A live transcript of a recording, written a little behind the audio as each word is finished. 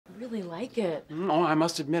really like it. Oh, I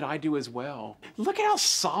must admit, I do as well. Look at how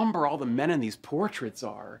somber all the men in these portraits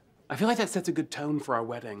are. I feel like that sets a good tone for our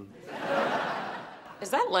wedding.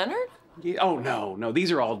 Is that Leonard? Yeah, oh, no.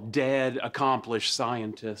 These are all dead, accomplished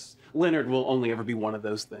scientists. Leonard will only ever be one of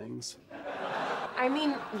those things. I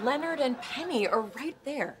mean, Leonard and Penny are right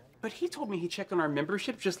there. But he told me he checked on our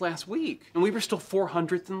membership just last week, and we were still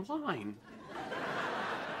 400th in line.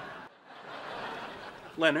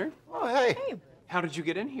 Leonard? Oh, hey. Hey, How did you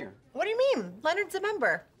get in here? what do you mean? Leonard's a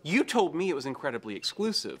member. You told me it was incredibly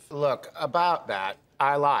exclusive. Look, about that,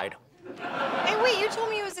 I lied. Hey, wait, you told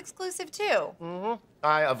me it was exclusive too.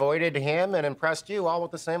 I avoided him and impressed you all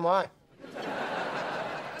with the same lie.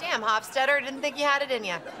 Damn, Hofstadter, didn't think you had it in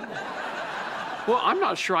you. Well, I'm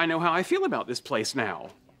not sure I know how I feel about this place now.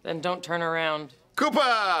 Then don't turn around.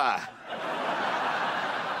 Koopa!